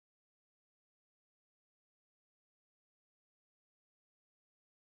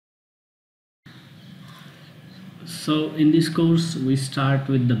So in this course we start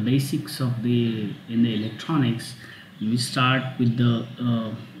with the basics of the electronics. We start with the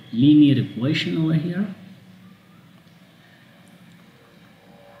linear equation over here.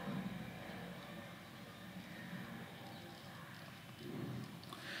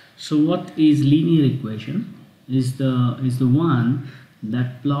 So what is linear equation? Is the one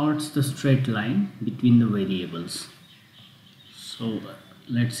that plots the straight line between the variables. So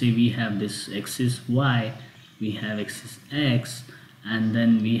let's say we have this axis y, we have axis x, and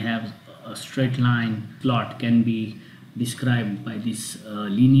then we have a straight line plot can be described by this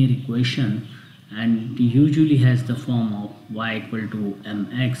linear equation, and usually has the form of y equal to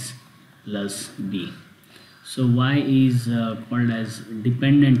mx plus b. So y is called as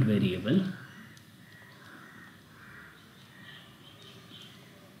dependent variable,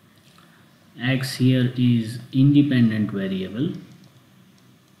 x here is independent variable,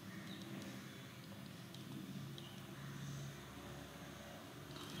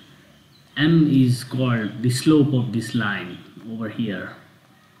 m is called the slope of this line over here,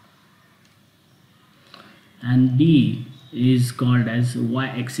 and b is called as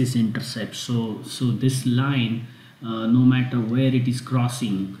y-axis intercept. So this line, no matter where it is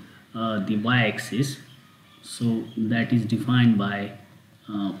crossing the y-axis, so that is defined by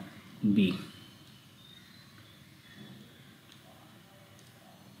b,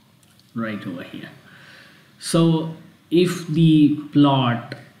 right over here. So if the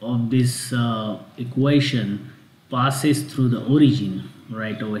plot of this equation passes through the origin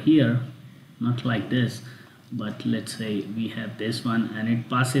right over here, not like this, but let's say we have this one and it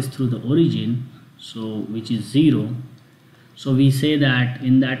passes through the origin, so which is 0, so we say that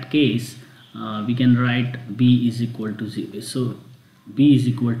in that case we can write b is equal to 0. So b is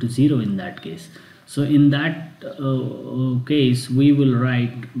equal to 0 in that case. So in that case we will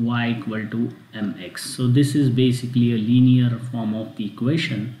write y equal to mx. So this is basically a linear form of the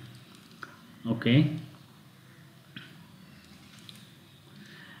equation. Okay,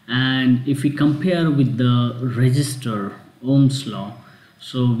 and if we compare with the resistor Ohm's law,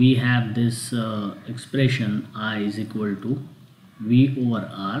 so we have this expression I is equal to V over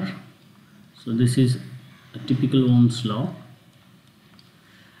R. So this is a typical Ohm's law,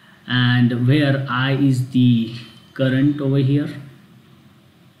 and where I is the current over here,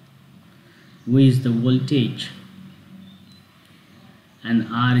 V is the voltage, and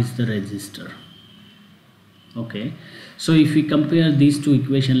R is the resistor. Okay, so if we compare these two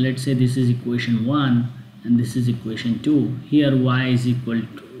equations, let's say this is equation 1 and this is equation 2. Here y is equal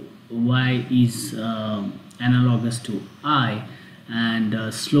to, y is analogous to I,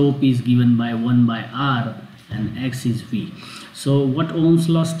 and slope is given by 1 by R, and x is V. So what Ohm's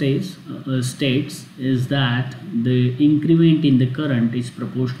law states is that the increment in the current is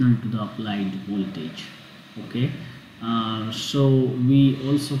proportional to the applied voltage. Okay, so we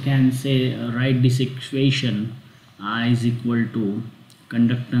also can say write this equation I is equal to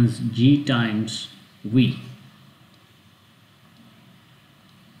conductance G times V.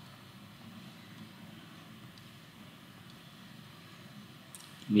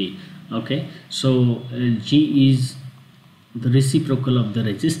 Okay, so G is the reciprocal of the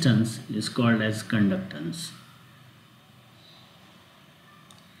resistance, is called as conductance.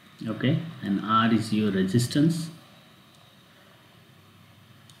 Okay, and R is your resistance.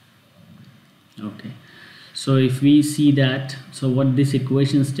 Okay, so if we see that, so what this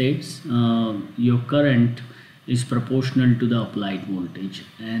equation states, your current is proportional to the applied voltage,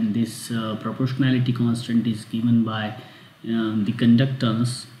 and this proportionality constant is given by the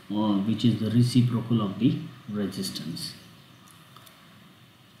conductance, which is the reciprocal of the resistance.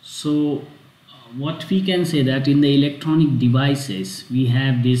 So what we can say that in the electronic devices we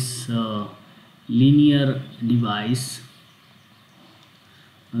have this linear device.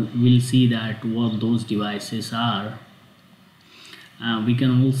 We'll see that what those devices are. We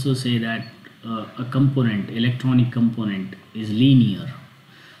can also say that a component, electronic component, is linear.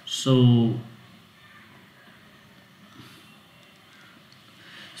 So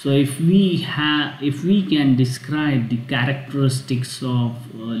if we can describe the characteristics of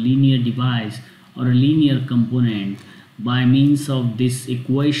a linear device or a linear component by means of this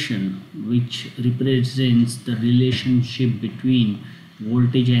equation, which represents the relationship between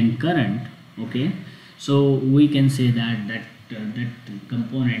voltage and current, okay, so we can say that that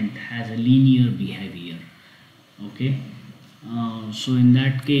component has a linear behavior. Okay, so in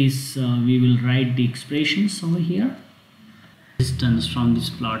that case we will write the expressions over here. Distance from this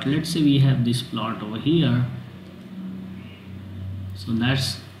plot, let's say we have this plot over here, so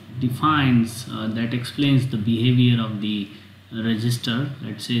that defines that explains the behavior of the resistor.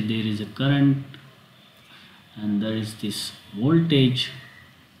 Let's say there is a current and there is this voltage,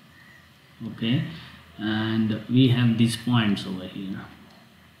 okay, and we have these points over here.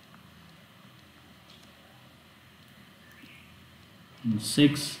 And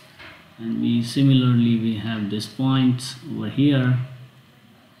 6, and we similarly we have these points over here,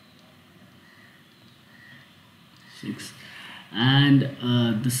 6, and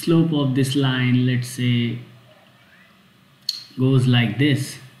the slope of this line, let's say, goes like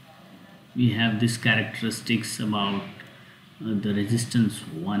this. We have this characteristics about the resistance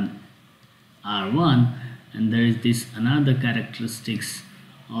 1 R1, and there is this another characteristics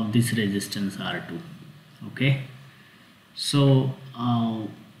of this resistance R2. Okay, so how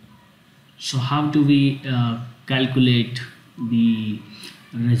do we calculate the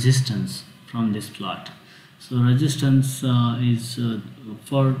resistance from this plot? So resistance is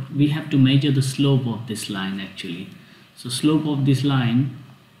we have to measure the slope of this line actually. So slope of this line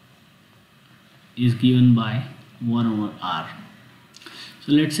is given by 1 over R.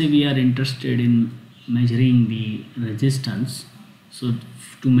 So let's say we are interested in measuring the resistance. So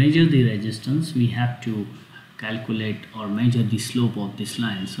to measure the resistance, we have to calculate or measure the slope of this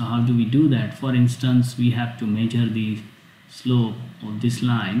line. So how do we do that? For instance, we have to measure the slope of this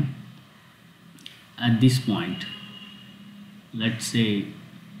line at this point. Let's say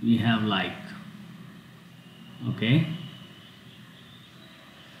we have like, okay,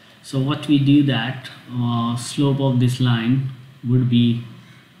 so what we do that slope of this line would be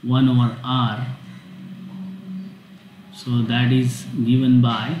 1 over R. So that is given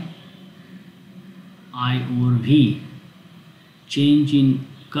by I over V, change in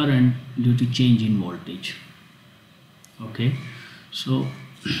current due to change in voltage. Okay, so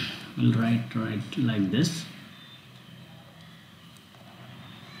we'll write like this.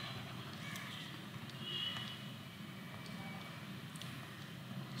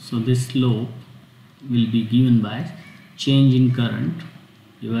 So this slope will be given by change in current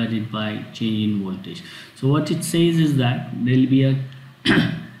divided by change in voltage. So what it says is that there will be a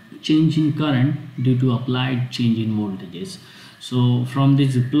change in current due to applied change in voltages. So from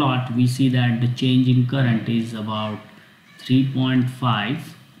this plot we see that the change in current is about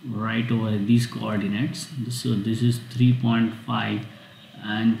 3.5 right over these coordinates. So this is 3.5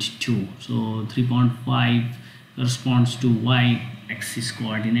 and 2. So 3.5 corresponds to y axis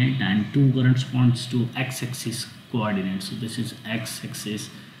coordinate and 2 corresponds to x axis coordinate. So this is x axis,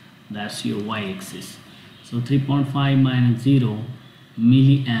 that's your y axis. So 3.5 minus 0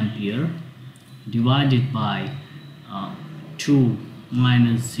 milliampere divided by 2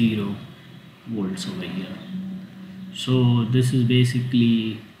 minus 0 volts over here. So this is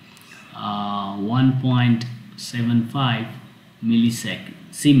basically 1.75 millisecond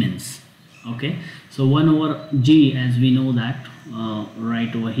Siemens. Okay, so 1 over G, as we know that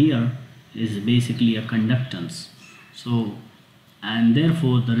right over here, is basically a conductance. So and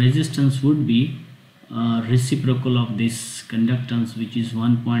therefore the resistance would be reciprocal of this conductance, which is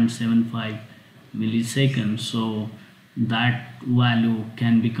 1.75 milliseconds. So that value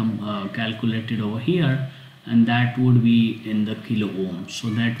can become calculated over here, and that would be in the kilo ohm.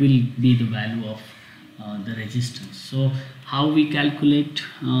 So that will be the value of the resistance. So how we calculate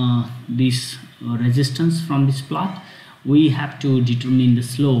this resistance from this plot? We have to determine the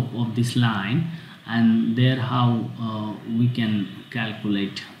slope of this line, and there how we can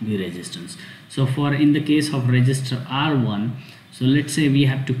calculate the resistance. So for in the case of resistor R1, so let's say we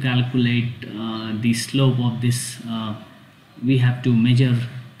have to calculate the slope of this, we have to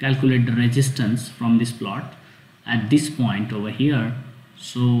calculate the resistance from this plot at this point over here.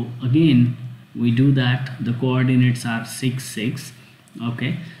 So again we do that, the coordinates are 6, 6.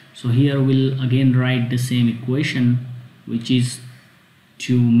 Okay, so here we'll again write the same equation, which is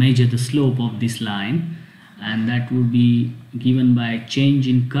to measure the slope of this line, and that will be given by change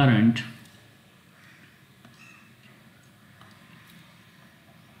in current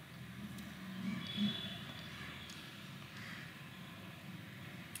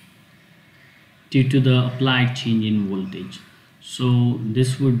due to the applied change in voltage. So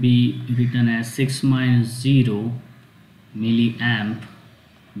this would be written as 6 minus 0 milliamp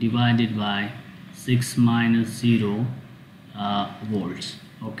divided by 6 minus 0 volts.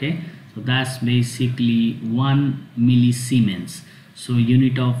 Okay, so that's basically 1 millisiemens. So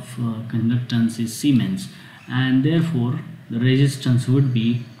unit of conductance is Siemens, and therefore the resistance would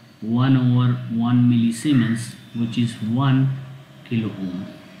be 1 over 1 millisiemens, which is 1 kilo ohm.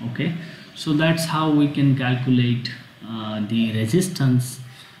 Okay, so that's how we can calculate the resistance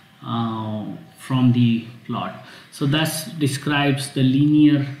from the plot. So that describes the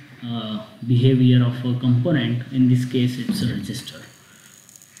linear behavior of a component. In this case it's a resistor.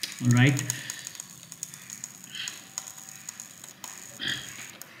 All right,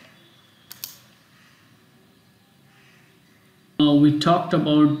 We talked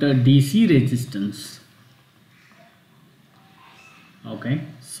about DC resistance. Okay,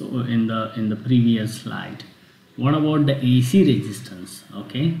 so in the previous slide, what about the AC resistance?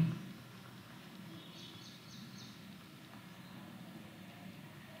 Okay,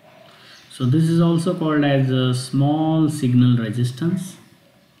 so this is also called as a small signal resistance,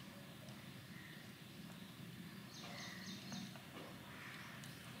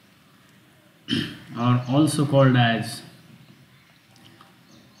 or also called as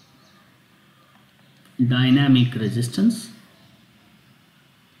dynamic resistance.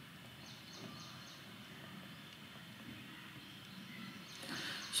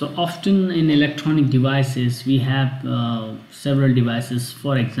 So often in electronic devices we have several devices.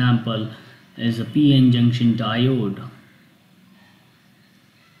 For example, is a PN junction diode.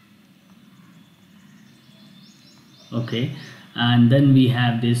 Okay, and then we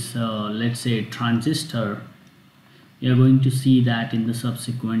have this let's say transistor. We are going to see that in the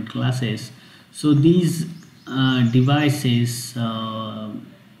subsequent classes. So these devices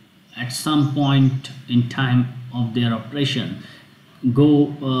at some point in time of their operation go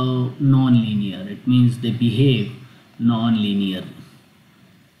non-linear. It means they behave non-linear.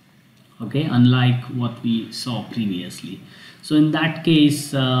 Okay, unlike what we saw previously. So in that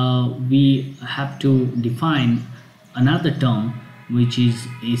case we have to define another term, which is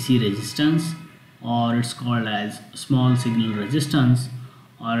AC resistance, or it's called as small signal resistance,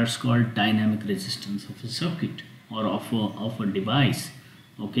 or it's called dynamic resistance of a circuit or of a device.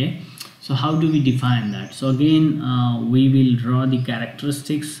 Okay, so how do we define that? So again we will draw the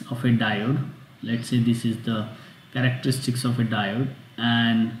characteristics of a diode. Let's say this is the characteristics of a diode,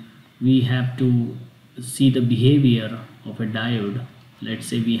 and we have to see the behavior of a diode. Let's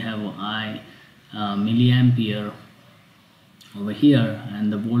say we have I milliampere over here,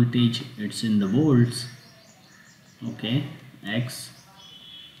 and the voltage, it's in the volts. Okay, X,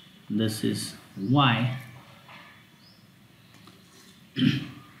 this is Y.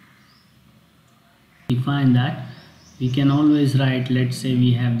 Define that, we can always write, let's say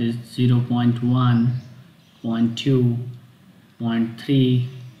we have this 0.1, 0.2, 0.3,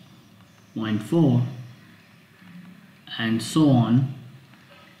 0.4, and so on.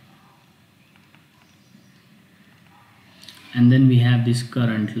 And then we have this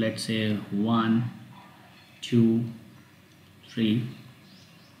current, let's say 1, 2, 3,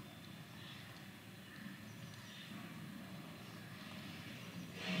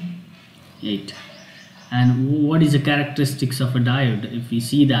 8. And what is the characteristics of a diode? If we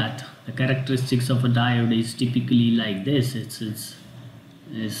see that the characteristics of a diode is typically like this, it's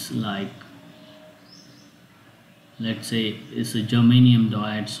like, let's say it's a germanium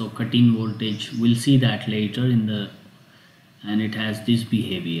diode, so cut-in voltage, we'll see that later in the, and it has this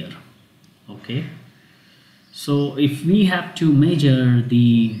behavior. Okay, so if we have to measure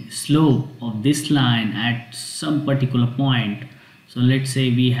the slope of this line at some particular point, so let's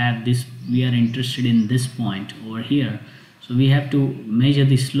say we have this, we are interested in this point over here, so we have to measure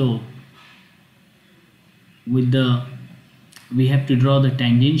the slope with the, we have to draw the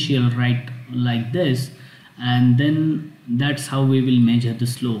tangential right like this, and then that's how we will measure the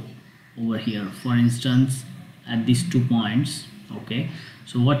slope over here, for instance at these 2 points. Okay,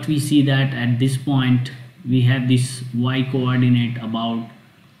 so what we see that at this point we have this y coordinate about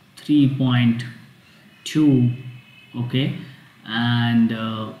 3.2. okay, and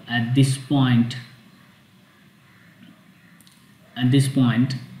at this point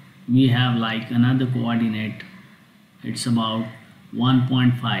we have like another coordinate, it's about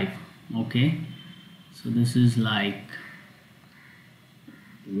 1.5. okay, so this is like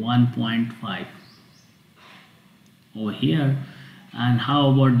 1.5 over here. And how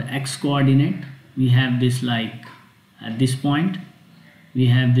about the x coordinate? We have this, like at this point we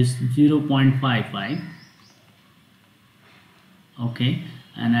have this 0.55. okay,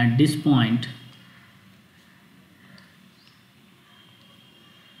 and at this point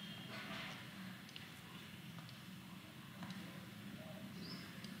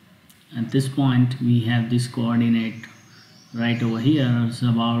we have this coordinate right over here, it's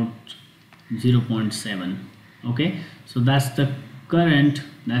about 0.7. okay, so that's the current,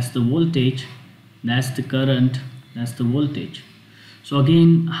 that's the voltage, that's the current, that's the voltage. So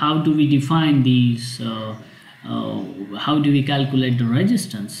again, how do we define these, how do we calculate the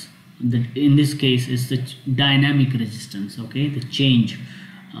resistance? In this case is the dynamic resistance. Okay, the change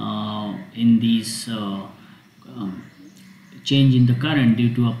in these change in the current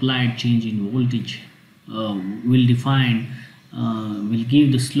due to applied change in voltage will define, will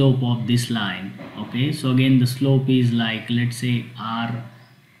give the slope of this line. Okay, so again the slope is like, let's say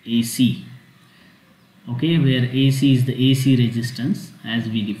RAC. okay, where AC is the AC resistance as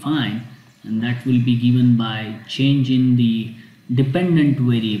we define, and that will be given by change in the dependent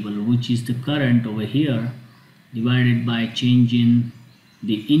variable, which is the current over here, divided by change in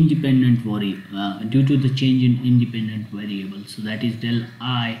the independent variable due to the change in independent variable, so that is del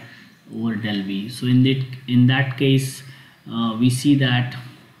I over del V. So in that case we see that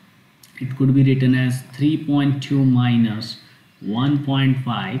it could be written as 3.2 minus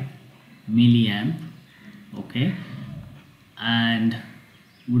 1.5 milliamp, okay, and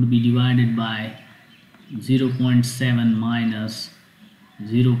would be divided by 0.7 minus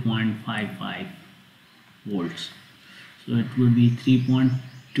 0.55 volts, so it would be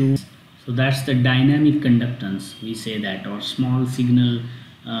 3.2. so that's the dynamic conductance, we say that, or small signal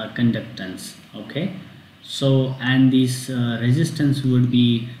conductance, okay. So and this resistance would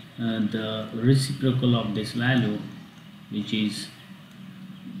be the reciprocal of this value, which is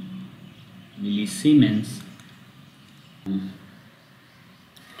millisiemens.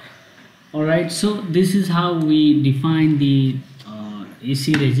 Alright, so this is how we define the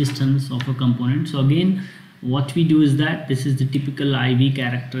AC resistance of a component. So again, what we do is that this is the typical IV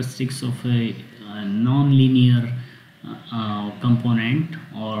characteristics of a non-linear component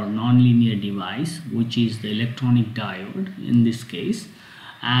or non-linear device, which is the electronic diode in this case,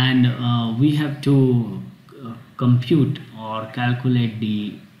 and we have to compute or calculate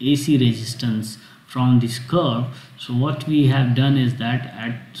the AC resistance from this curve. So what we have done is that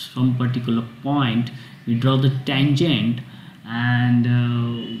at some particular point we draw the tangent,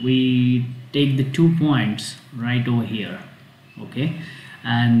 and we take the 2 points right over here, okay,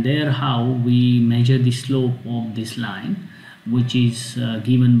 and there how we measure the slope of this line, which is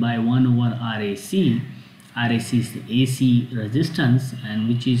given by 1 over RAC. RAC is the AC resistance, and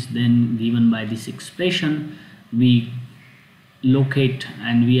which is then given by this expression. We locate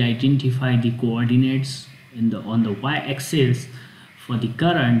and we identify the coordinates on the y-axis for the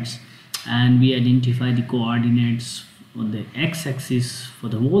currents, and we identify the coordinates on the x-axis for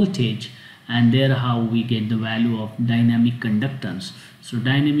the voltage, and there how we get the value of dynamic conductance. So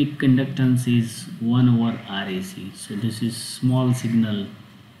dynamic conductance is 1 over RAC. So this is small signal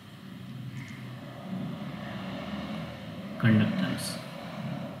conductance,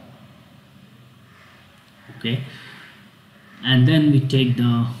 okay, and then we take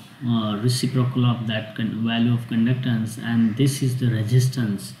the reciprocal of that value of conductance, and this is the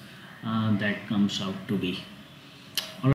resistance that comes out to be.